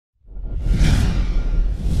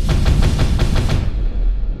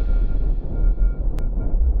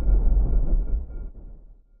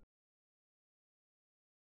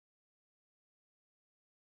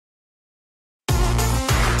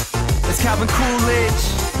Coolidge.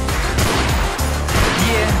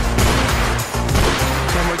 Yeah.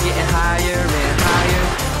 And we're getting higher and higher.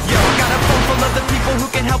 Yo, I got a phone full of the people who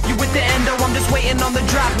can help you with the endo. I'm just waiting on the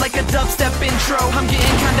drop like a dubstep intro. I'm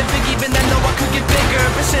getting kinda big even though I could get bigger.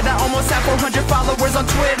 But shit, I almost have 400 followers on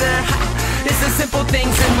Twitter. It's the simple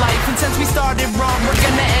things in life, and since we started wrong, we're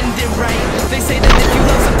gonna end it right. They say that if you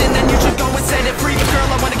love something, then you should go and set it free. But girl,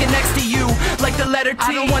 I wanna get next to you, like the letter T.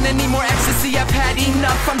 I don't want any more ecstasy, I've had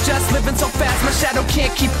enough. I'm just living so fast, my shadow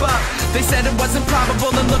can't keep up. They said it wasn't probable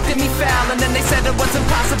and looked at me foul, and then they said it wasn't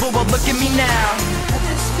possible, well look at me now.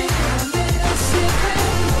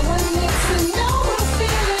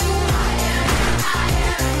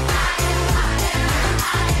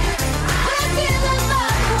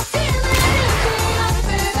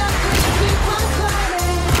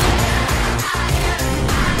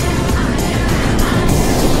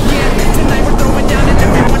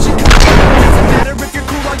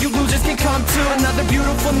 Another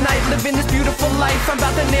beautiful night, living this beautiful life. I'm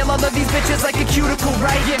about to nail all of these bitches like a cuticle,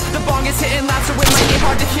 right? Yeah, the bong is hitting loud, so it might get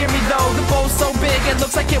hard to hear me though. The bowl's so big, it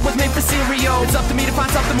looks like it was made for cereal. It's up to me to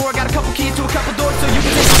find something more. Got a couple keys to a couple doors, so you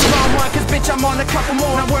can take the wrong one. Cause bitch, I'm on a couple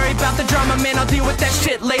more. Don't worry about the drama, man, I'll deal with that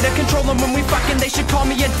shit later. Control them when we fucking, they should call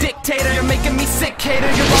me a dictator. You're making me sick, hater.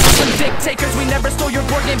 You're all some dick takers. We never stole your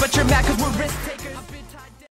board game, but you're mad cause we're risk takers.